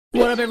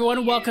What up,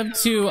 everyone? Welcome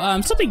to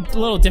something a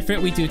little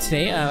different we do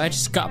today. I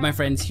just got my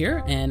friends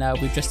here, and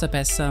we've dressed up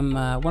as some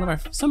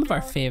of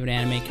our favorite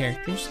anime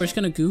characters. We're just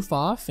gonna goof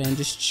off and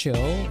just chill,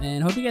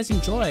 and hope you guys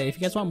enjoy. If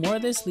you guys want more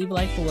of this, leave a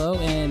like below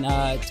and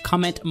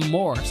comment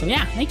more. So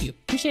yeah, thank you,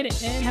 appreciate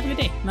it, and have a good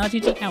day.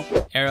 Malachichi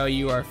out. Arrow,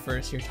 you are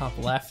first. You're top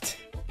left.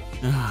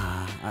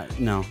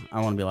 No,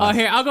 I want to be last. Oh,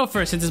 here, I'll go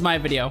first since it's my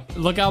video.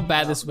 Look how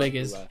bad this wig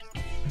is.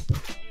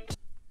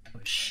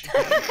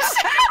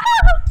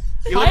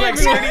 You look like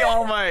Skinny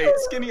All Might.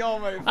 Skinny All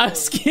Might.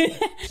 Skinny.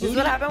 This is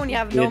what happens when you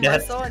have no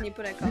muscle and you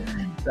put a cup.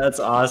 That's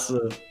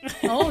awesome.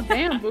 Oh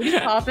damn, booty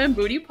popping,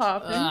 booty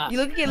popping. You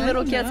look like a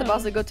little kid that's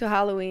about to go to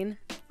Halloween.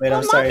 Wait,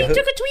 I'm sorry. Mommy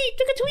took a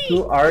tweet.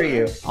 Who are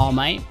you? All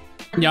Might.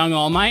 Young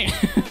All Might.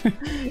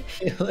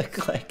 You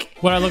look like...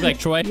 What do I look like,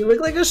 Troy? You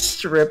look like a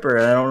stripper.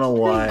 I don't know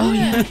why. Oh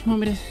yeah. You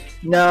want me to...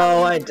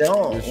 No, I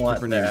don't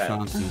want that.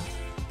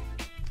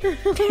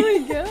 Oh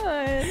my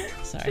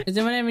god. Sorry. Does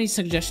anyone have any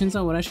suggestions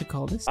on what I should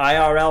call this?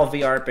 IRL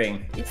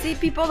VRping. You see,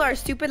 people that are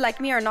stupid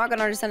like me are not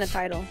gonna understand the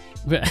title.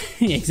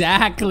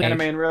 Exactly.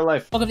 Anime in real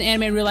life. Welcome to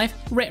Anime in Real Life.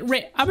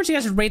 How much you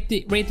guys rate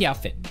the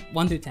outfit?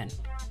 1 through 10.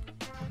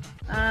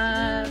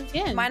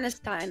 10. Minus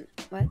 10.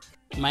 What?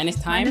 Minus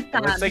time? Minus It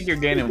time. looks like you're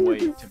gaining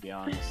weight, to be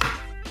honest.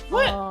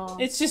 What? Oh.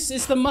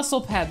 It's the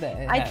muscle pad that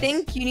it I has.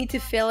 think you need to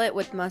fill it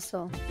with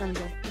muscle. I'm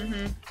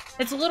joking.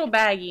 It's a little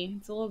baggy.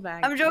 It's a little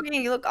baggy. I'm joking.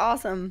 You look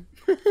awesome.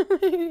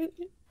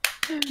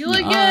 You look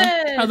good.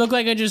 I look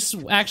like I just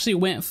actually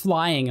went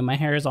flying and my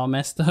hair is all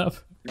messed up.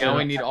 Now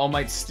we need All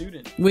Might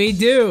student. We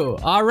do.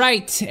 All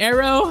right,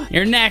 Arrow,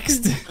 you're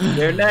next.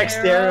 You're next,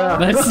 Arrow.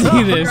 Let's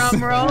see this.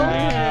 Drum roll.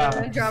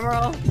 Yeah. Drum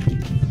roll.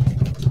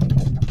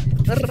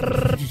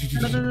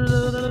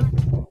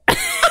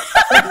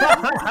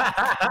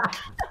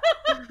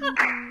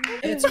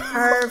 It's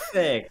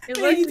perfect. It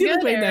Hey, looks you did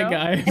good, play that Arrow.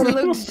 guy. It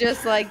looks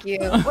just like you.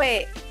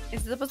 Wait,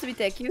 is it supposed to be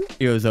TQ?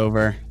 Video's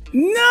over. No,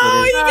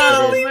 you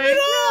gotta Oh leave my it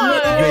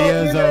on.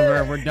 Video's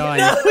over. We're done.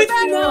 No,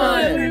 it's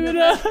not. Leave it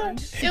on.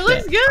 It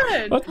looks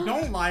good. What?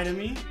 Don't lie to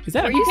me. Is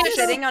that Were a you penis?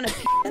 sitting on a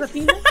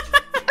penis?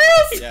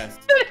 Yes.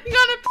 You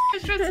got a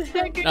picture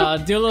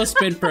second. Do a little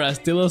spin for us.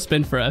 Do a little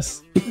spin for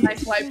us.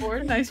 Nice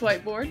whiteboard. Nice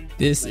whiteboard.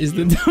 This is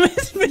the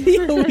dumbest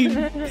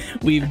video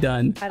we've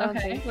done. I don't Okay,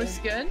 think looks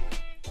so. good.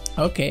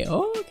 Okay.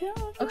 Oh, okay.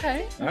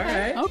 Okay. All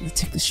right. Oh,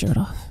 take the shirt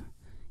off.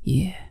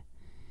 Yeah.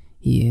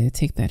 Yeah,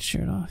 take that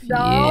shirt off. No,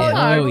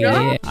 yeah. Oh, no.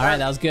 yeah. All right,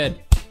 that was good.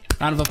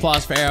 Round of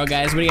applause for Arrow,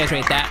 guys. What do you guys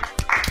rate that?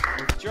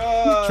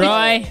 Troy.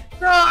 Troy,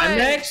 I'm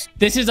next.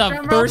 this is a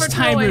Drum roll for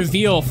first-time Troy.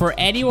 reveal for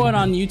anyone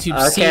on YouTube.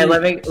 Okay, seeing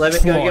let me go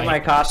Troy. get my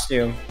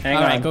costume. Hang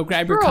All on. right, go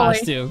grab your Troy.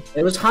 costume.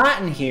 It was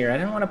hot in here. I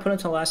didn't want to put it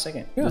until last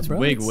second. Yeah, This bro,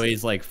 wig it's-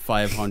 weighs like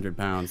 500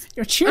 pounds.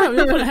 Yo, cheer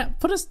up.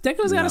 Put us.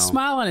 Deko's got No. a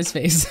smile on his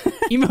face.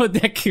 Emo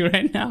Deku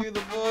right now. Do the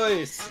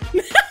voice.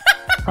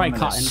 Probably I'm gonna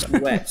cotton.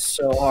 sweat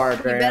so hard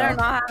You right better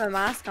now. not have a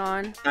mask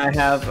on. I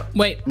have...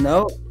 Wait,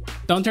 No.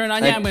 don't turn it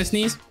on yet. I'm gonna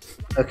sneeze.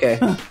 Okay.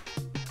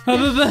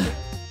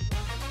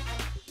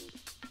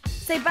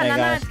 Say banana,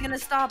 guys. it's gonna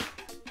stop.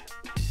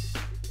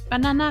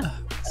 Banana.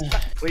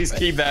 Please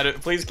keep that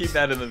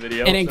in the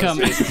video. It didn't come.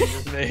 Those faces you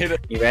just made.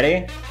 You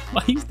ready?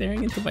 Why are you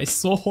staring into my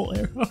soul,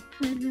 Arrow?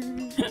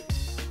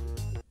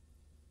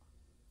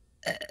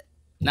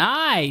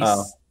 Nice.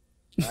 Oh.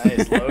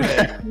 Nice,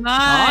 loading.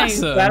 Nice.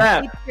 Awesome. Shut He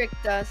up.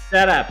 tricked us.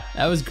 Shut up.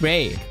 That was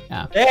great.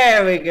 Yeah.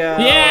 There we go.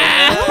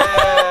 Yeah.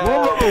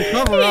 Whoa,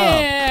 cover up.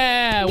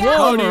 Yeah.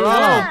 Whoa, dude. Cover Whoa.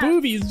 up.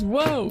 Boobies.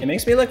 Whoa. It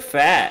makes me look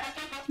fat.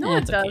 No, Yeah,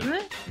 it it's okay.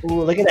 doesn't.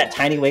 Ooh, look at that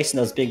tiny waist and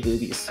those big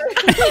boobies.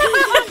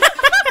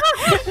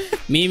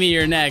 Mimi,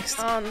 you're next.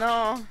 Oh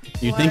no.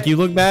 You think you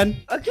look bad?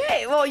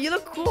 Okay, well you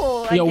look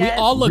cool. I Yo, we guess.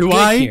 all look Do good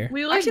I? here.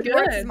 We I look should good.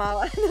 work smile.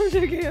 I'm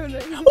joking. I'm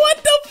joking. What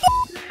the fuck?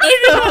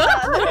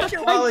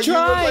 Molly, you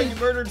look tried. like you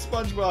murdered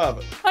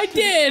SpongeBob. I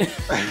did.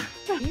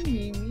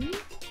 Mimi.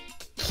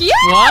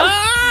 What?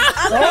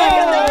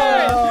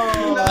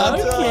 Oh,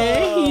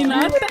 Okay,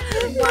 Hinata.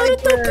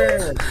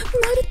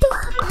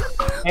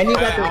 and you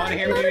I got want to the...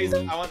 hear Mimi's.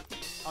 I want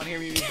to hear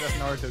Mimi's best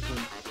Naruto-kun.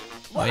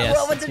 Oh, yes,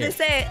 What let's did hear they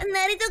say?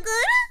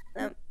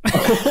 Narito-kun?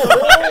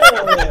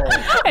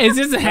 Is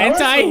this a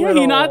hentai, was a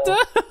little- Hinata?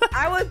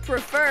 I would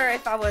prefer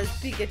if I was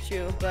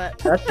Pikachu, but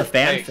That's the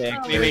Hey,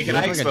 fanfic. Mimi, can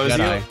I You look like a expose you?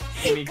 Jedi.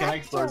 Mimi, can I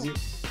expose you?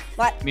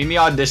 what? Mimi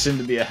auditioned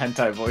to be a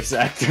hentai voice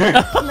actor.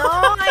 No,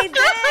 I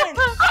didn't.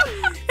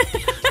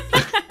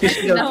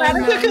 No.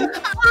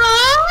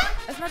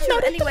 That's not true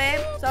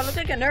anyway. So I look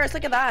like a nurse.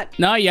 Look at that.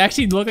 No, you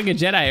actually look like a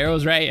Jedi.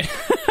 Arrow's right.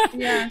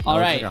 Yeah. All I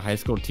look right. Like a high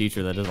school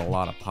teacher that does a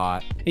lot of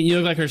pot. And you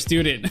look like her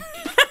student.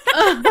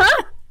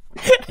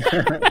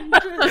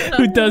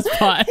 Who does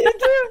pot?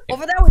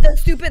 Over there with that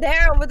stupid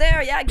hair over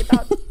there. Yeah, get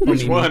that.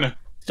 Which one?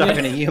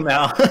 Talking to you,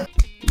 Mal.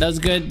 That was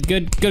good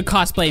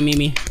cosplay,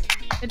 Mimi.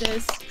 It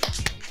is.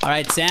 All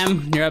right,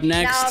 Sam, you're up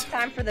Now next. it's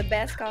time for the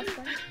best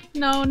cosplay.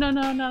 No,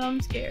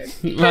 I'm scared.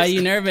 Why are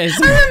you nervous?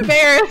 I'm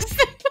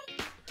embarrassed.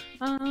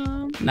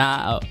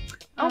 Nah.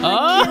 Oh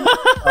my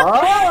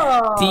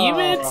Oh, Oh!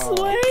 Demon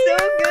Slayer. So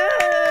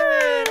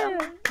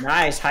good.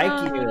 Nice,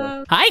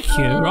 Haikyuu.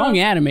 Haikyuu, wrong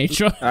anime.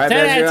 Sure. right, 10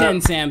 Bez, out you're of 10,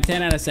 up. Sam.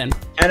 10 out of 10.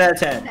 10 out of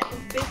 10.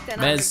 Big 10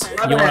 Bez, out of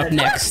 10. you're up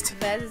next.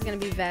 Vez is gonna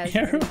be Vez.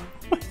 Arrow,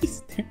 what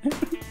is that?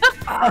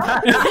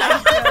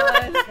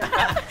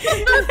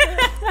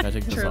 Can I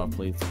take this off,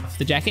 please?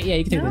 The jacket? Yeah,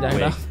 you can take the jacket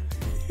Wait. off.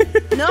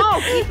 No,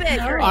 keep it.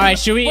 All right,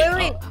 should we?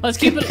 Wait. Let's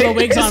keep the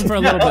wigs on for a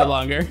little bit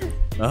longer.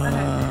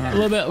 A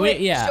little bit.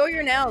 Wait, yeah. Show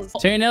your nails.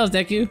 Show your nails,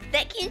 Deku.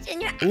 Decky's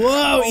in your.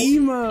 Whoa,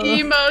 emo.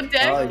 Emo Oh,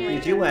 deck.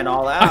 dude, you went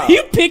all Are out.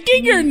 you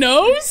picking your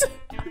nose?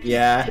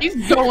 Yeah. He's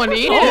going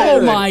in. Oh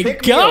Dude, my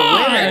pick me a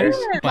winner.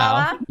 gosh!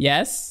 Wow.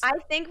 Yes. I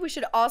think we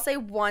should all say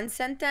one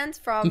sentence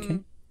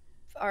from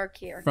our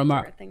character. From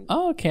our. thing.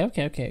 Oh, okay.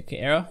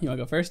 Arrow, you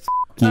wanna go first?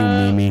 You,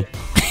 Mimi.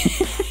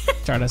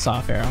 Start us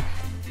off, Arrow.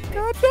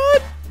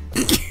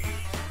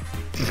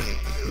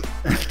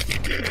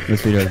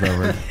 This video is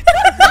over.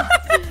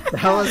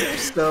 That was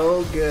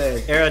so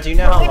good. Arrow, do you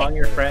know how long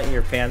your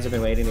fans have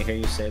been waiting to hear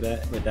you say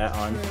that with that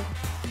on?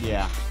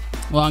 Yeah.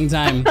 Long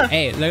time.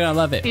 Hey, they're gonna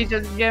love it. He's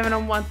just giving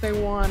them what they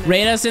want.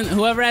 Rate us in.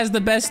 Whoever has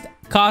the best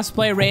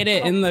cosplay, rate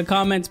it in the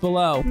comments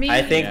below. Me.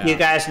 I think Yeah. you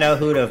guys know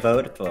who to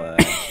vote for.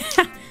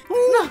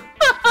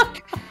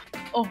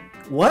 Oh.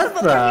 What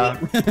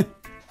the?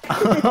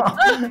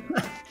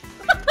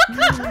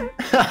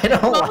 I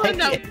don't like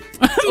no. it.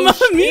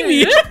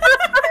 Mimi.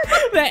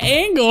 The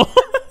angle.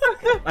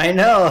 I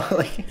know.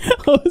 Like,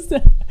 What was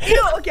that?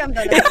 Ew, okay, I'm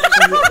done.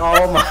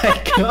 oh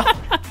my god.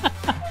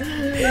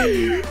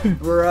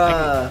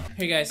 Bruh.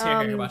 Here, guys.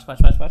 Here. Watch.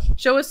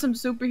 Show us some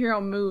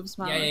superhero moves,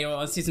 Mom. Yeah. You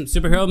want to see some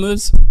superhero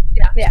moves?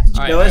 Yeah.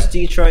 All right. Show us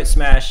Detroit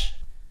Smash.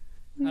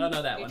 I don't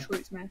know that one.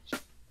 Detroit Smash.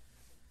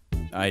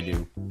 I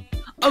do.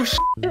 Oh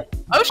shit.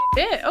 Oh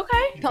shit.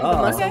 Okay. Pump Oh. the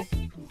muscle.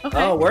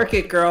 Okay. Oh, work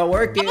it, girl.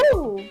 Work it.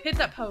 Oh, hit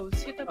that pose.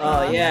 Hit that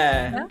pose. Oh,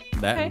 yeah.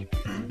 That. Okay.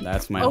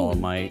 That's my Oh. all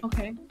might.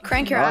 Okay.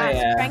 Crank your Oh, eyes.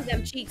 yeah. Crank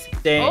them cheeks.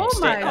 Stay, Oh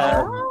stay, my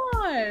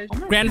gosh.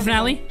 Grand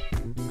finale.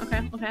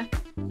 Okay. Okay.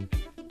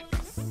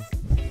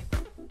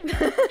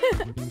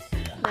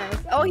 Nice.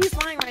 Oh, he's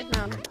flying right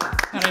now.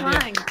 How'd I do?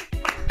 Flying.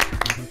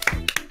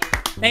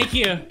 Thank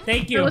you.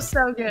 It was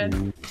so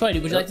good. Cody,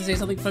 would you like to say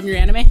something from your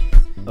anime?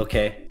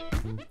 Okay.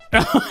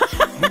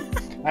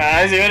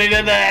 I see what he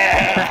did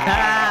there.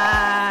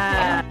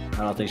 I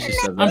don't think she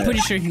said that. I'm pretty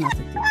sure he knows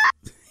it.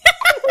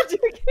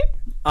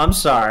 I'm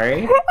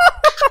sorry.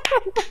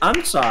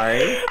 I'm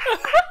sorry.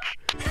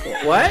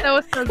 What? That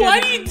was so good. Why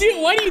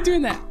are you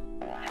doing that?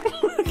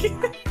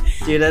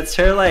 Dude, that's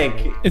her, like,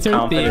 It's her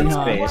confidence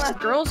thing, huh? base.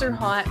 Girls are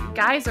hot.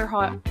 Guys are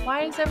hot.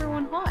 Why is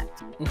everyone hot?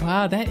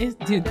 Wow, that is,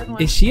 dude. Good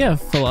one. Is she a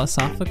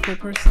philosophical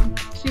person?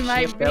 She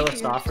might be.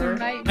 philosopher?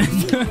 She might be.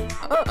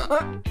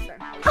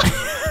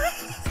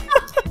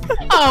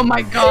 Oh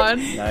my god.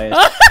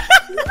 Nice.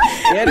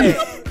 Get it.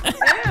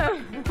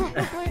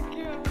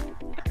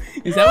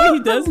 Is that what he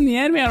does in the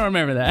anime? I don't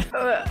remember that.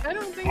 I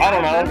don't think I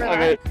don't know. remember I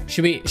that.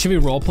 mean, Should we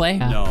role play?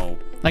 No.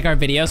 Like our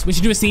videos? We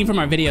should do a scene from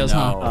our videos,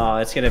 huh? No. Oh,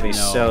 it's gonna be No.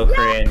 so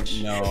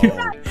cringe. No.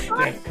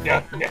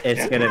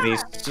 It's gonna be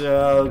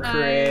so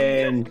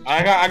cringe.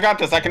 I got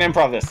this. I can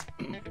improv this.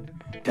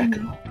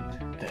 Deku,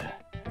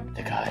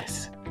 the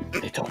guys,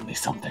 they told me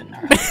something.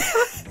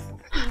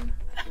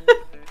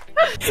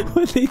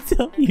 What they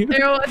tell you?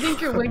 Daryl, I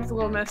think your wig's a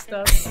little messed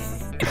up.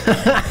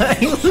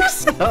 You look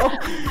so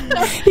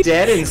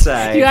dead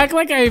inside. You act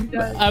like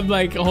I'm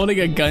like holding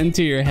a gun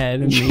to your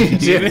head. And You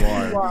do. You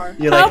are.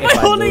 You're How like, am I if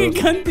I holding move.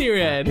 a gun to your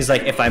head? He's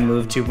like, if I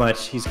move too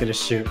much, he's gonna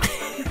shoot.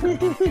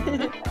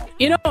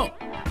 You know, I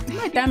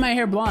might dye my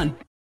hair blonde.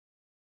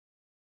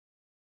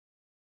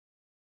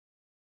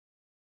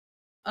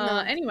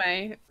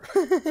 Anyway.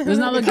 Doesn't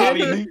that look Copy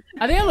good? me.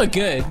 I think I look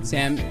good,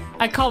 Sam.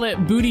 I call it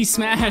booty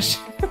smash.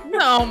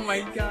 Oh my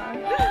god.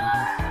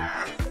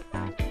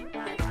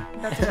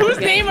 That's Whose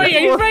name are you?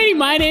 Are you writing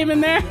my name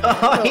in there?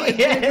 Oh,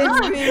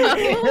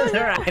 yes.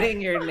 They're writing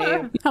your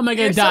name. How am I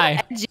gonna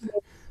die?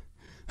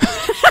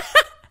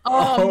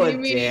 Oh, Oh,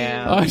 Mimi.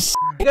 damn. Oh, shit.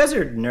 You guys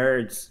are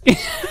nerds.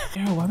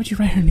 Daryl, why would you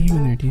write her name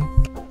in there, dude?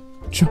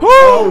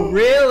 Oh,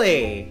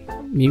 really?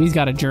 Mimi's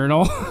got a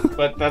journal.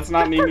 But that's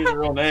not Mimi's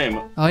real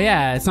name. Oh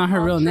yeah, it's not her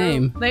real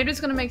name. They're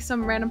just gonna make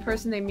some random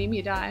person named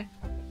Mimi die.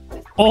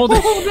 Old.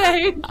 Old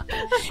age.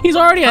 He's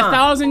already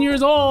 1,000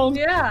 years old.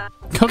 Yeah.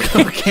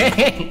 Okay.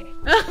 Okay.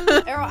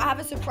 Arrow, I have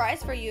a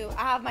surprise for you.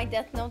 I have my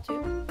death note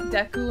too.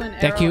 Deku and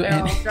Deku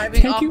Arrow, and-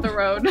 driving Deku. off the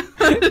road.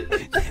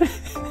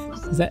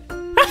 Is that?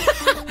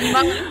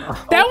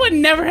 That would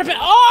never happen.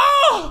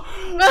 Oh!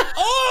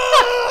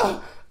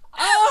 Oh!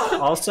 Oh!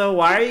 Also,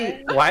 why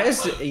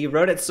is you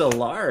wrote it so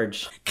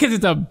large? Cause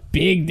it's a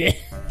big day.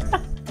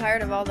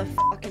 Tired of all the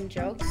fucking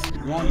jokes.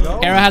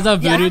 Arrow has a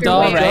voodoo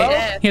doll, wait, right?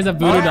 wait. He has a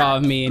voodoo doll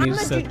of me, and I'm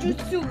he's a just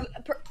jujutsu.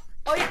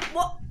 Oh yeah.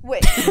 What?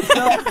 Wait.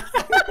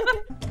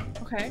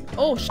 Okay.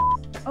 Oh,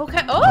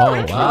 okay. Oh,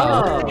 Oh,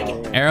 wow.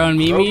 Oh. Arrow and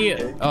Mimi.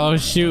 Okay. Oh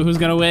shoot, who's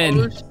gonna win?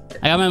 Oh, sh-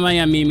 I got my money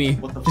on Mimi,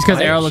 just because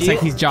fuck? Arrow looks She-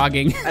 like he's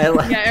jogging. I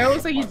like. Yeah, Arrow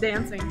looks like he's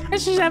dancing. I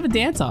should have a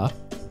dance off.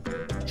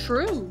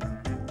 True.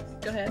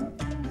 Go ahead.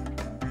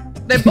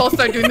 They both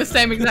start doing the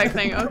same exact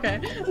thing. Okay.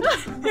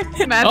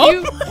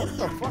 Matthew,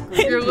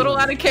 you're a little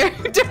out of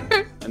character.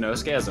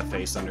 Inosuke has a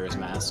face under his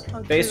mask.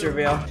 Face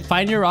reveal.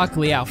 Find your Rock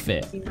Lee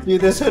outfit.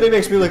 Dude, this hoodie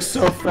makes me look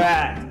so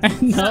fat.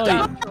 No,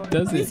 it He's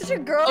doesn't. such a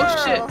girl.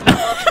 Oh shit.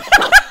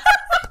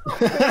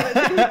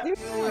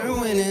 We're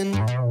winning.